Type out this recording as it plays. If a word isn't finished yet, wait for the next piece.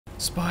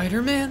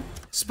Spider-Man,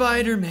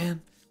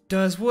 Spider-Man,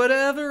 does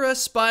whatever a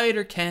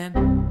spider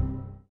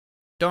can.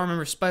 Don't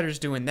remember spiders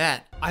doing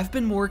that. I've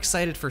been more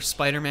excited for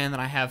Spider-Man than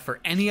I have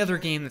for any other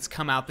game that's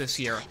come out this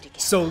year.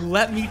 So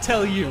let me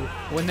tell you,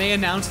 when they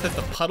announced that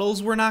the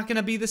puddles were not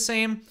gonna be the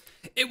same,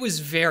 it was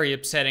very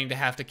upsetting to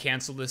have to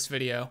cancel this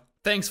video.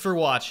 Thanks for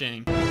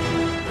watching.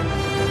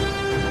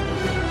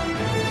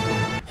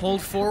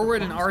 Hold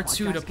forward and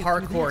R2 to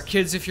parkour.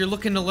 Kids, if you're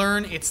looking to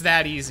learn, it's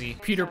that easy.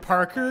 Peter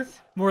Parker?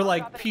 More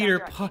like Peter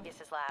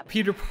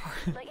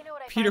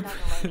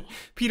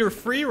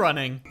free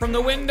running. From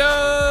the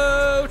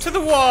window to the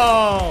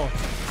wall.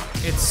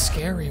 It's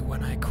scary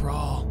when I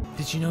crawl.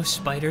 Did you know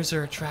spiders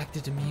are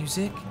attracted to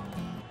music?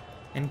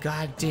 And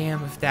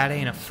goddamn if that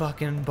ain't a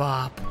fucking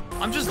bop.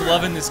 I'm just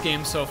loving this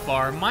game so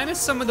far, minus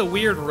some of the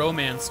weird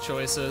romance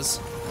choices.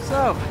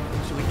 So,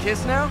 should we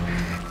kiss now?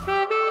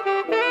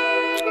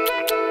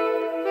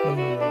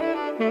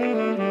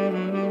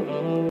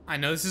 I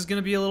know this is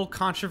gonna be a little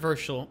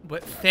controversial,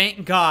 but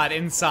thank God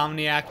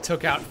Insomniac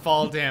took out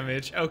fall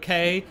damage,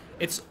 okay?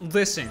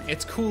 Listen,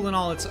 it's cool and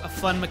all, it's a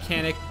fun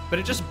mechanic, but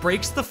it just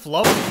breaks the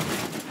flow.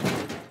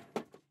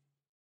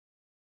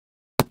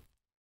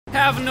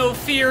 Have no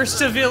fear,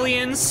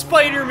 civilians,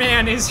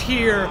 Spider-Man is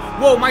here!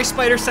 Whoa, my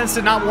spider sense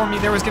did not warn me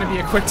there was gonna be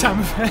a quick time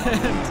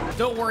event.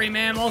 Don't worry,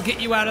 ma'am, I'll get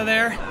you out of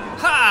there.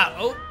 Ha!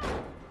 Oh.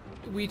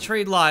 We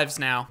trade lives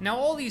now. Now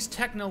all these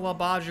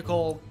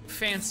technological,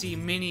 fancy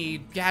mini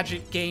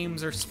gadget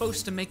games are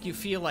supposed to make you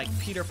feel like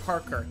Peter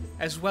Parker,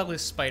 as well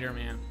as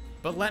Spider-Man.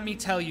 But let me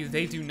tell you,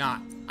 they do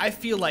not. I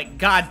feel like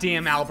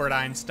goddamn Albert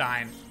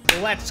Einstein.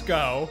 Let's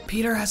go.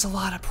 Peter has a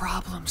lot of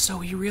problems, so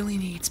he really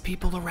needs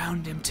people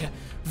around him to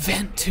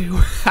vent to.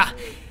 I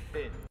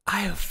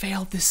have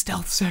failed this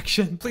stealth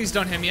section. Please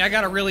don't hit me, I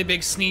got a really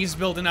big sneeze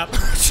building up.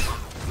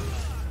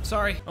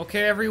 Sorry.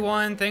 Okay,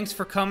 everyone, thanks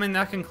for coming.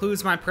 That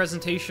concludes my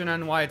presentation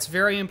on why it's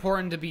very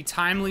important to be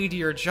timely to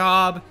your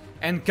job.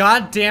 And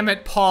god damn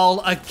it, Paul,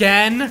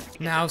 again?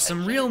 Now,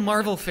 some real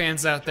Marvel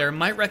fans out there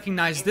might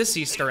recognize this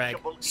Easter egg.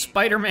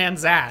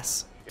 Spider-Man's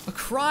ass. A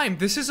crime.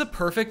 This is a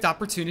perfect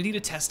opportunity to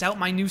test out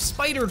my new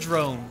spider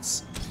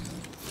drones.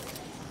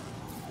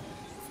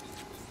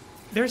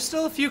 There's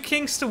still a few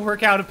kinks to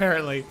work out,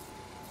 apparently.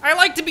 I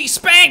like to be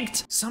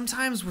spanked!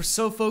 Sometimes we're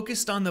so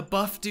focused on the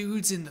buff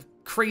dudes in the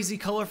crazy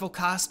colorful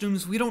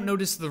costumes, we don't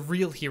notice the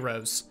real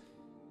heroes.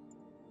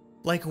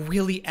 Like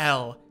Willie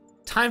L.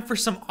 Time for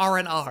some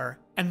R&R.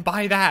 And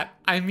by that,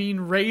 I mean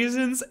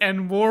raisins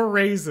and more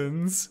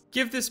raisins.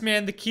 Give this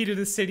man the key to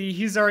the city,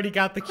 he's already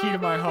got the key to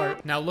my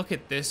heart. Now look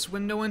at this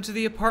window into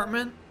the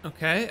apartment.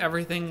 Okay,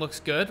 everything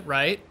looks good,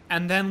 right?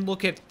 And then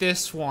look at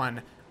this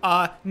one.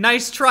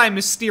 Nice try,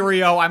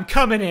 Mysterio, I'm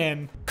coming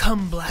in.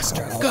 Come,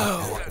 Blaster,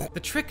 go! The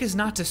trick is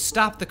not to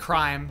stop the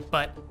crime,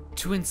 but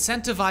to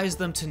incentivize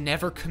them to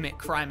never commit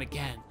crime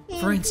again.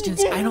 For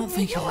instance, I don't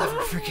think he'll ever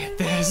forget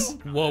this.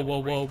 Whoa, whoa,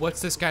 whoa, what's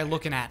this guy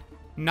looking at?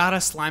 Not a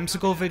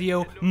Slimecicle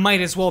video?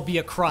 Might as well be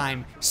a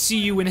crime. See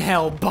you in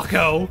hell,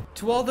 bucko!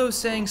 To all those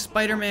saying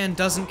Spider-Man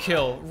doesn't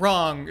kill,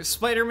 wrong,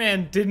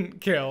 Spider-Man didn't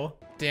kill.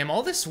 Damn,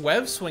 all this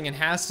web swinging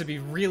has to be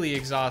really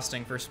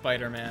exhausting for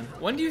Spider-Man.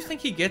 When do you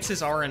think he gets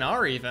his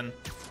R&R even?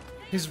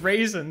 His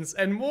raisins,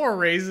 and more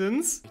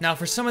raisins. Now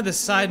for some of the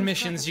side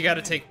missions, you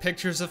gotta take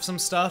pictures of some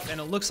stuff, and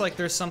it looks like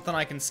there's something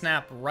I can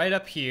snap right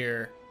up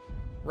here.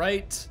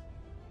 Right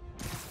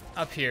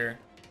up here.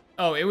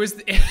 Oh, it was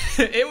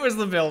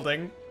the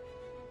building.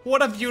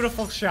 What a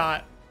beautiful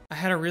shot. I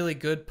had a really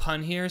good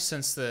pun here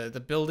since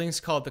the building's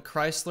called the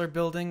Chrysler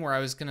Building, where I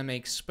was gonna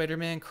make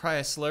Spider-Man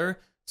Chrysler,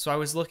 so I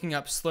was looking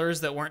up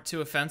slurs that weren't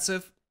too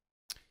offensive.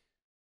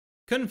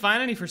 Couldn't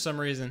find any for some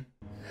reason.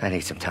 I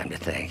need some time to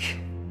think.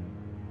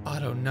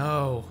 Otto,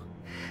 no.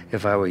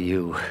 If I were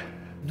you...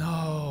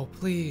 No,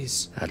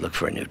 please. I'd look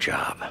for a new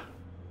job.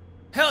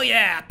 Hell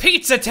yeah,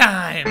 pizza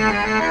time!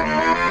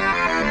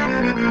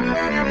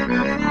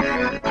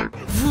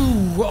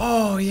 Ooh,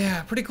 oh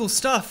yeah, pretty cool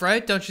stuff,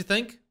 right? Don't you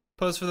think?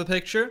 Pose for the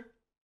picture.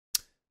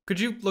 Could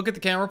you look at the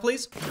camera,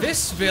 please?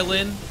 This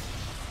villain,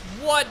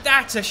 what?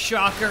 That's a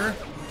shocker.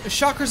 A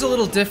shocker's a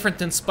little different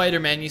than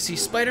Spider-Man. You see,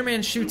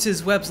 Spider-Man shoots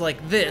his webs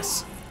like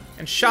this,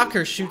 and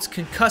Shocker shoots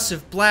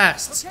concussive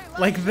blasts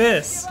like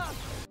this.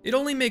 It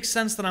only makes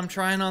sense that I'm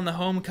trying on the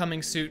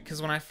Homecoming suit,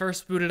 because when I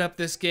first booted up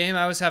this game,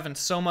 I was having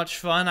so much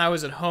fun, I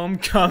was at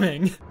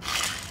Homecoming.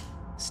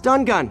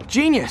 Stun gun,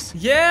 genius!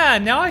 Yeah,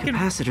 now I can—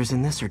 Capacitors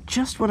in this are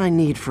just what I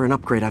need for an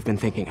upgrade I've been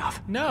thinking of.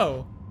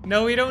 No,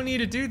 we don't need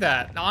to do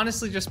that.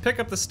 Honestly, just pick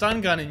up the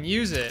stun gun and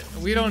use it.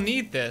 We don't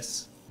need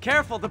this.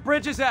 Careful, the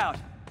bridge is out.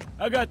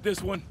 I got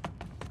this one.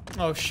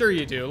 Oh, sure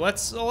you do.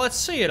 Let's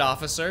see it,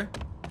 officer.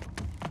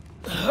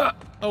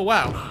 Oh,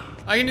 wow.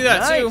 I can do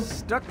that too.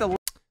 Stuck the...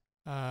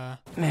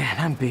 Man,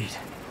 I'm beat.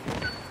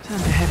 Time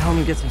to head home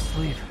and get some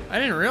sleep. I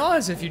didn't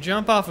realize if you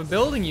jump off a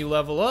building, you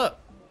level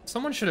up.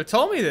 Someone should have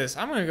told me this.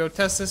 I'm gonna go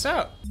test this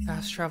out.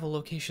 Fast travel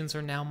locations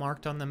are now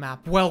marked on the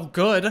map. Well,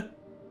 good.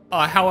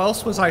 How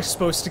else was I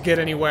supposed to get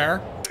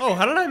anywhere? Oh,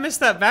 how did I miss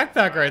that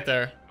backpack right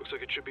there? Looks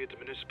like it should be at the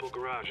municipal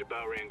garage at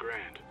Bowery and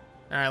Grand.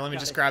 All right, let me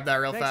just grab that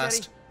real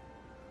fast.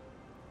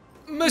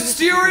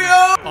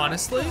 Mysterio!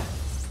 Honestly,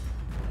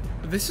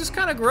 this is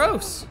kind of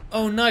gross.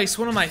 Oh, nice.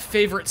 One of my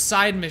favorite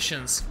side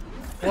missions,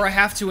 where I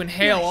have to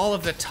inhale all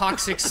of the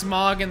toxic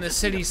smog in the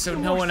city so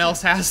no one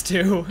else has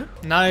to.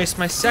 Nice.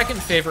 My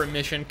second favorite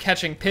mission,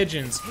 catching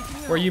pigeons,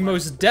 where you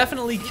most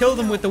definitely kill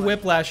them with the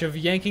whiplash of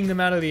yanking them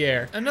out of the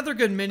air. Another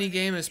good mini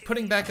game is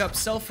putting back up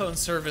cell phone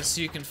service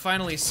so you can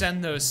finally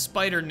send those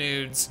spider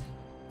nudes.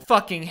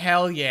 Fucking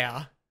hell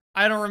yeah.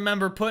 I don't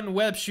remember putting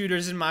web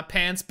shooters in my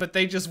pants, but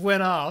they just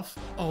went off.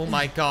 Oh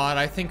my god,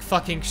 I think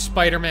fucking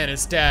Spider-Man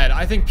is dead.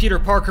 I think Peter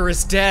Parker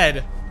is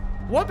dead.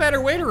 What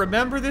better way to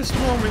remember this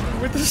moment than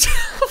with a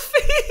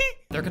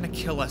selfie? They're gonna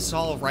kill us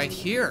all right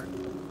here.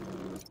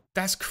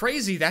 That's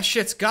crazy, that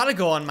shit's gotta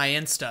go on my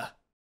Insta.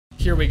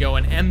 Here we go,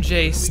 an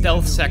MJ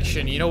stealth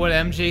section. You know what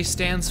MJ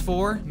stands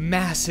for?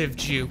 Massive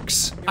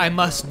jukes. I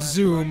must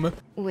zoom.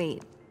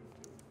 Wait.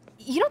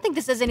 You don't think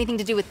this has anything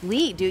to do with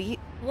Lee, do you?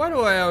 Why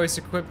do I always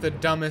equip the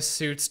dumbest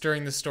suits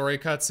during the story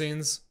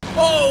cutscenes?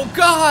 Oh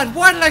god,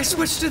 why did I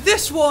switch to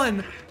this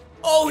one?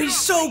 Oh, he's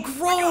so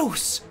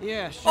gross!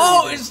 Yeah, sure.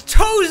 Oh, his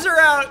toes are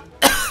out!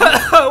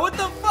 What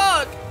the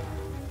fuck?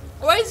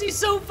 Why is he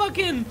so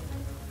fucking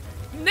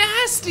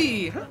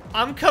nasty?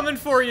 I'm coming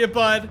for you,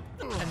 bud.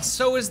 And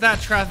so is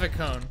that traffic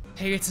cone.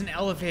 Hey, it's an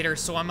elevator,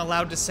 so I'm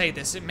allowed to say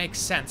this. It makes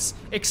sense.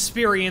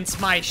 Experience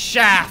my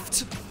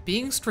shaft!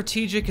 Being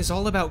strategic is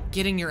all about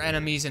getting your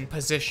enemies in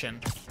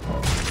position.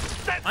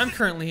 I'm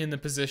currently in the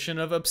position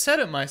of upset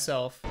at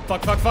myself.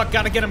 Fuck, fuck, fuck,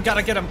 gotta get him,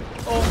 gotta get him.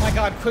 Oh my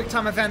god, quick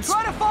time events.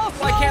 Try to fall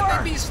Why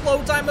can't they be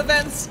slow time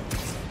events?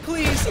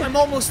 Please, I'm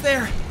almost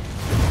there.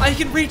 I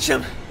can reach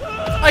him.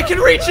 I can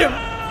reach him.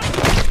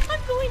 I'm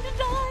going to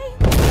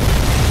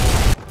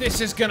die.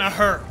 This is gonna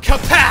hurt.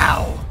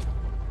 Kapow!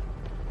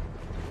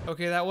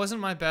 Okay, that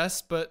wasn't my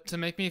best, but to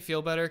make me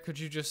feel better, could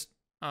you just,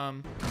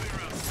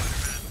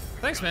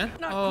 Thanks, man.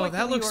 Oh,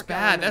 that looks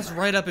bad. That's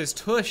right up his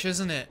tush,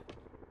 isn't it?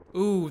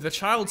 Ooh, the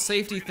child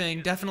safety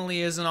thing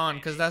definitely isn't on,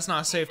 because that's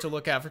not safe to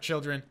look at for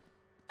children.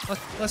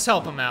 Let's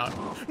help him out.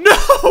 No!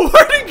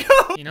 Where'd it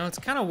go? You know, it's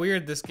kind of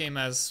weird this game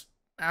has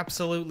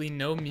absolutely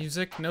no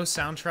music, no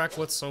soundtrack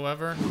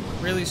whatsoever.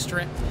 Really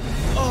strange.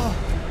 Oh.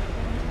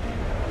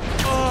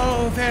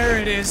 Oh, there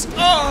it is.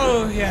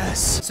 Oh,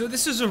 yes. So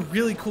this is a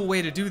really cool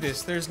way to do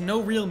this. There's no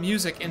real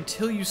music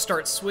until you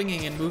start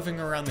swinging and moving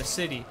around the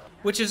city,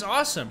 which is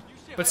awesome.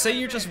 But say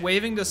you're just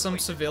waving to some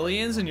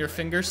civilians and your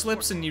finger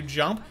slips and you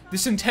jump,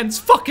 this intense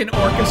fucking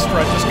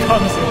orchestra just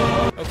comes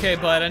in. Okay,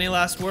 bud, any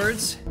last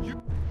words?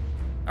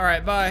 All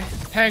right, bye.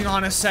 Hang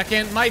on a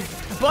second, my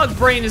bug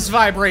brain is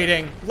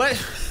vibrating. There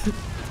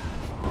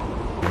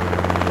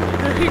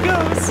he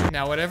goes.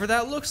 Now, whatever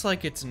that looks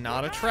like, it's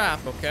not a trap,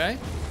 okay?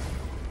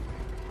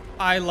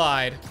 I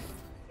lied.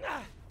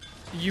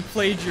 You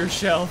played your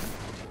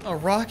shelf. A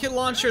rocket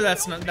launcher?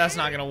 That's not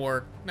gonna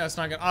work. That's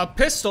not gonna. A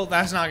pistol?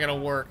 That's not gonna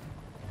work.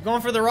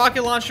 Going for the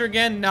rocket launcher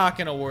again? Not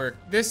gonna work.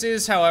 This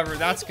is, however,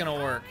 that's gonna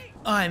work.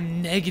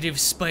 I'm negative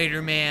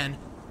Spider-Man,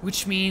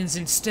 which means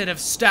instead of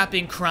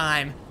stopping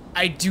crime,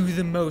 I do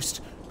the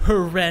most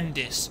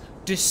horrendous,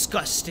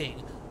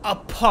 disgusting,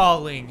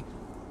 appalling,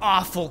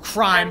 awful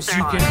crimes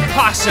you can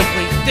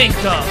possibly think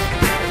of.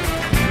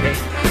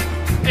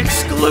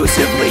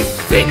 Exclusively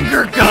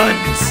finger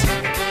guns!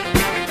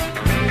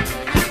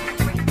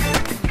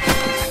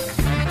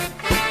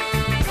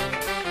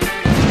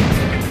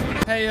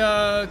 Hey,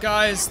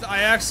 guys,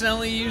 I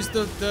accidentally used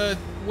the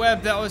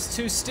web that was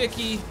too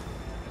sticky.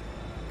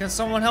 Can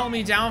someone help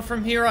me down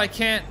from here? I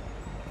can't.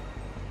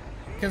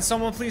 Can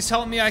someone please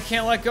help me? I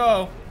can't let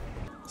go.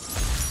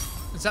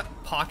 Is that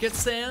pocket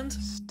sand?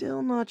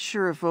 Still not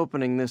sure if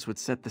opening this would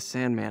set the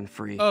Sandman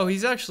free. Oh,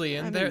 he's actually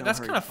in there. That's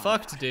kind of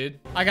fucked, dude.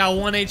 I got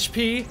 1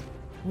 HP,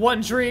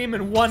 1 dream,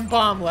 and 1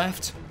 bomb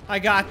left. I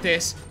got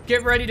this.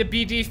 Get ready to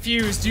be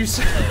defused, you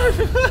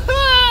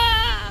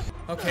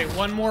Okay,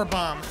 1 more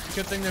bomb.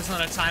 Good thing there's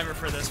not a timer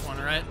for this one,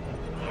 right?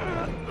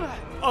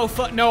 Oh,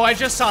 fuck. No, I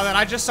just saw that.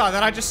 I just saw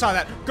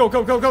that. Go,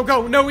 go, go, go,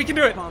 go. No, we can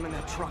do it. Bomb in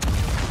that truck.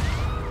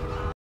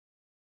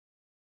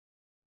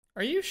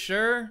 Are you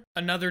sure?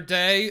 Another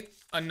day,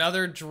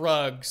 another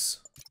drugs.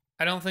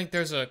 I don't think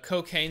there's a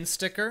cocaine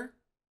sticker.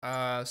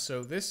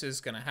 So this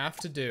is gonna have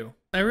to do.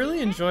 I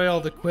really enjoy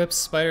all the quips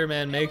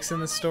Spider-Man makes in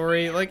the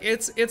story. Like,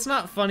 it's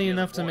not funny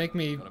enough to make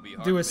me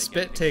do a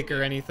spit take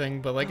or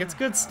anything, but like, it's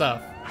good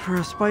stuff. For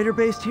a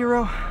spider-based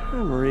hero,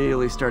 I'm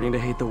really starting to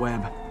hate the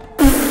web.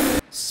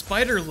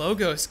 Spider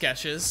logo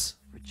sketches.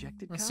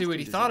 Let's see what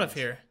he thought of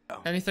here.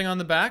 Anything on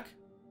the back?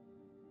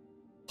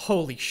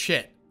 Holy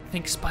shit.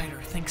 Think spider,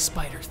 think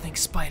spider, think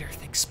spider,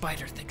 think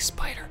spider, think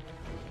spider.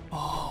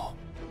 Oh.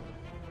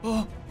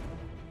 Oh.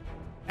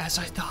 As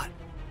I thought.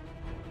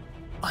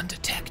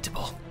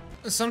 Undetectable.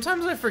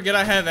 Sometimes I forget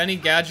I have any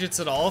gadgets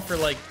at all for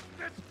like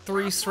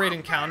 3 straight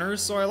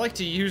encounters, so I like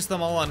to use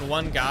them all on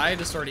one guy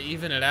to sort of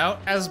even it out.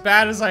 As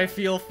bad as I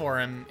feel for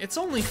him, it's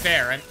only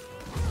fair, and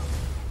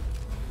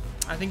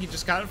I think he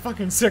just got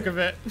fucking sick of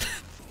it.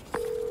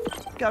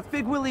 Got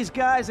Big Willie's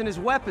guys and his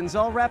weapons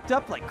all wrapped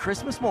up like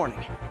Christmas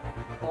morning.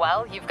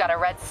 Well, you've got a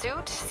red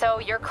suit, so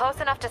you're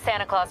close enough to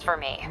Santa Claus for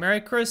me. Merry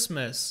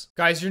Christmas.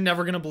 Guys, you're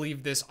never gonna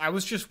believe this. I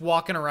was just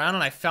walking around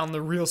and I found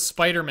the real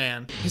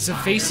Spider-Man. His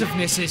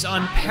evasiveness is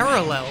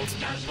unparalleled.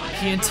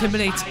 He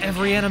intimidates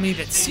every enemy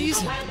that sees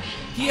him.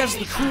 He has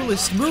the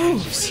coolest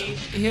moves.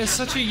 He has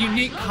such a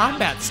unique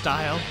combat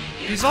style.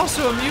 He's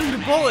also immune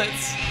to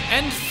bullets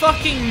and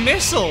fucking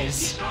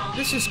missiles.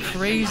 This is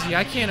crazy.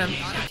 I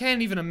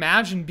can't even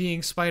imagine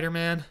being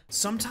Spider-Man.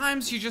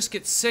 Sometimes you just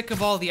get sick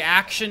of all the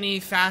action-y,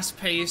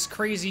 fast-paced,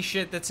 crazy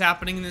shit that's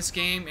happening in this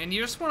game, and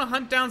you just want to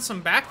hunt down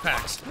some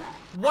backpacks.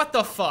 What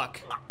the fuck?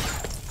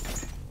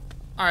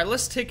 Alright,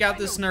 let's take out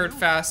this nerd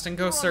fast and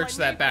go search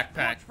that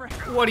backpack.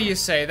 What do you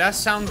say? That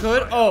sound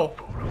good? Oh.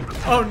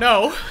 Oh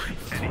no.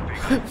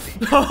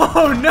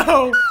 Oh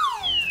no!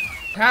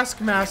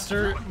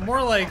 Taskmaster,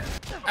 more like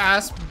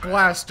ass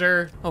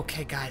blaster.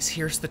 Okay guys,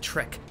 here's the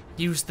trick.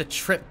 Use the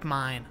trip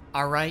mine,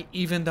 alright?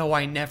 Even though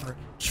I never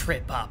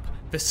trip up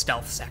the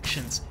stealth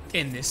sections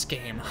in this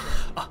game.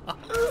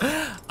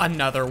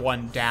 Another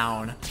one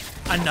down.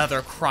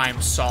 Another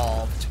crime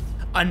solved.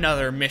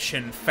 Another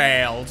mission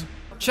failed.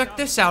 Check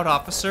this out,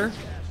 officer.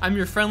 I'm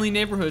your friendly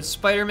neighborhood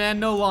Spider-Man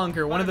no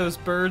longer. One of those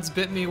birds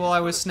bit me while I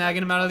was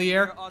snagging him out of the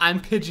air.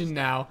 I'm Pigeon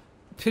now.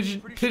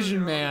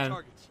 Pigeon Man.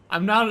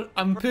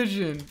 I'm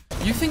Pigeon.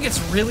 You think it's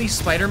really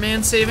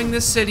Spider-Man saving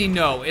this city?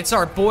 No, it's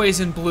our boys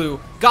in blue.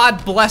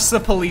 God bless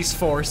the police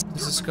force.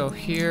 Does this go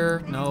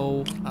here?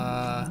 No.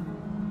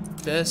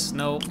 This?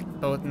 No.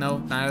 Both? No,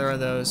 neither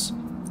of those.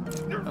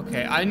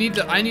 Okay, I need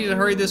to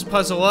hurry this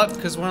puzzle up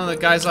because one of the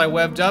guys I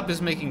webbed up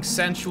is making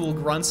sensual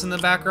grunts in the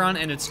background,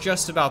 and it's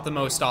just about the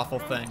most awful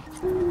thing.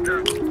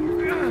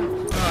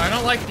 Oh, I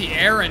don't like the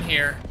air in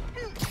here.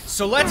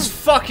 So let's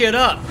fuck it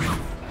up.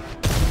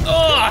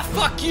 Oh,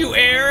 fuck you,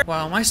 air!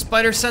 Wow, my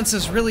spider sense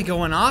is really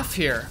going off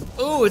here.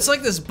 Oh, it's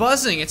like this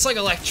buzzing. It's like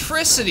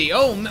electricity.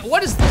 Oh,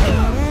 what is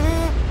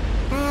that?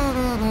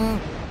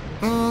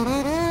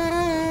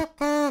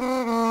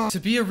 To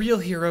be a real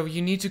hero,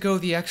 you need to go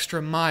the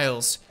extra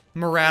miles.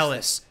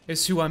 Morales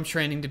is who I'm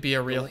training to be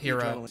a real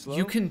hero.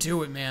 You can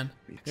do it, man.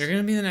 You're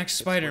gonna be the next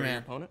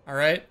Spider-Man,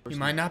 alright? You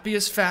might not be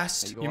as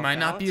fast, you might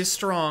not be as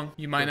strong,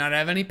 you might not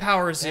have any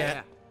powers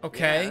yet,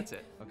 okay?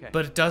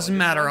 But it doesn't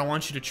matter, I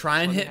want you to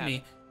try and hit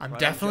me. I'm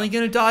definitely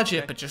gonna dodge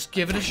it, but just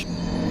give it a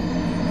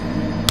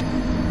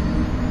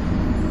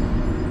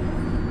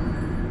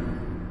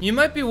You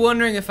might be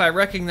wondering if I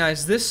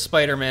recognize this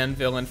Spider-Man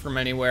villain from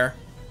anywhere.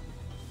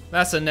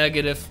 That's a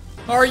negative.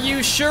 Are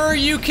you sure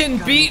you can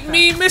beat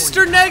me,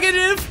 Mr.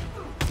 Negative?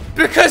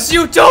 Because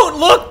you don't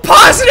look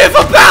positive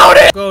about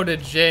it! Go to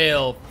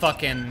jail,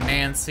 fucking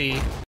Nancy.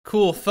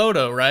 Cool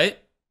photo, right?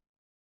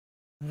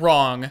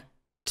 Wrong.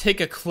 Take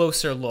a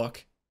closer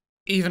look.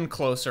 Even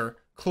closer.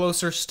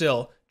 Closer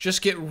still.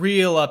 Just get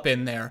real up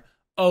in there.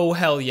 Oh,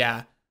 hell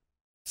yeah.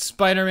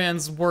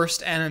 Spider-Man's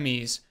worst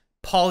enemies.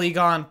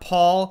 Polygon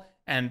Paul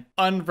and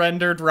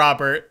Unrendered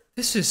Robert.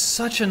 This is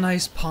such a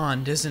nice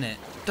pond, isn't it?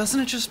 Doesn't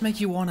it just make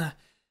you wanna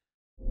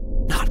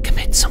not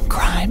commit some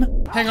crime?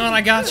 Hang on,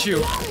 I got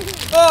you.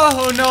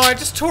 Oh no, I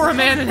just tore a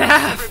man in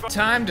half.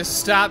 Time to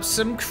stop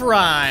some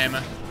crime.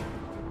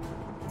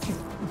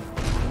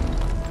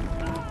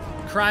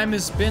 Crime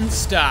has been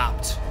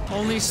stopped.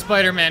 Only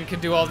Spider-Man can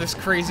do all this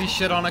crazy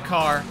shit on a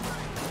car.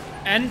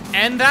 And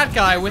that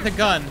guy with a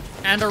gun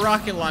and a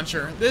rocket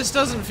launcher. This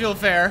doesn't feel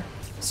fair.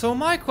 So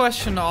my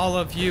question to all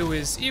of you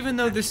is, even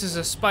though this is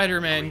a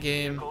Spider-Man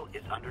game,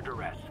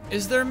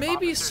 is there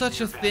maybe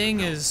such a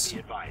thing as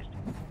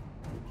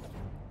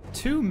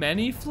too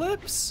many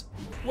flips?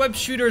 Web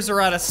shooters are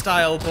out of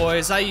style,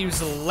 boys. I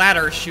use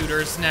ladder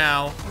shooters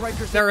now.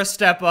 They're a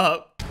step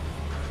up.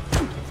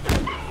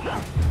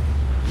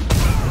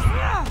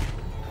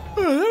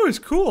 Oh, that was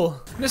cool.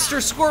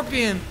 Mr.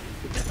 Scorpion,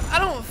 I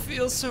don't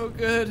feel so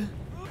good.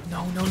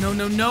 No, no, no,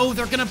 no, no,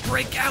 they're gonna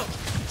break out.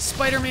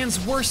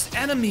 Spider-Man's worst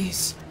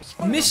enemies.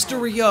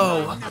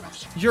 Mysterio.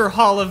 Your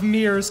Hall of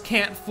Mirrors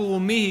can't fool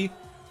me,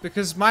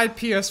 because my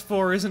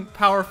PS4 isn't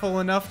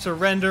powerful enough to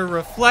render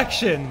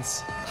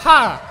reflections.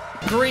 Ha!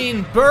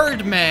 Green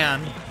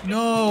Birdman.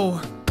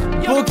 No.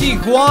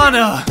 Boogie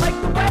Guana.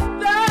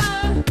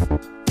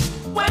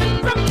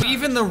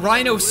 Even the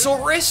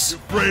Rhinoceros?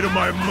 Afraid of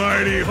my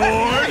mighty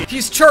horn?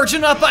 He's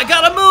charging up, I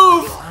gotta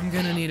move! I'm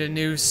gonna need a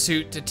new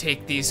suit to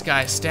take these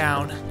guys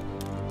down.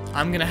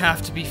 I'm gonna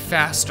have to be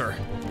faster,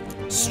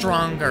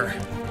 stronger.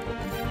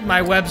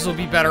 My webs will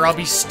be better, I'll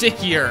be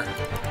stickier.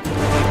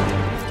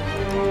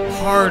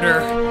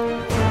 Harder.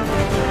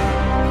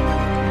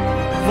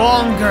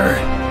 Longer.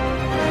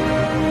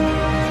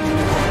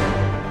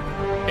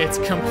 It's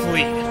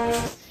complete.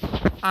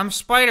 I'm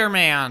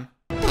Spider-Man.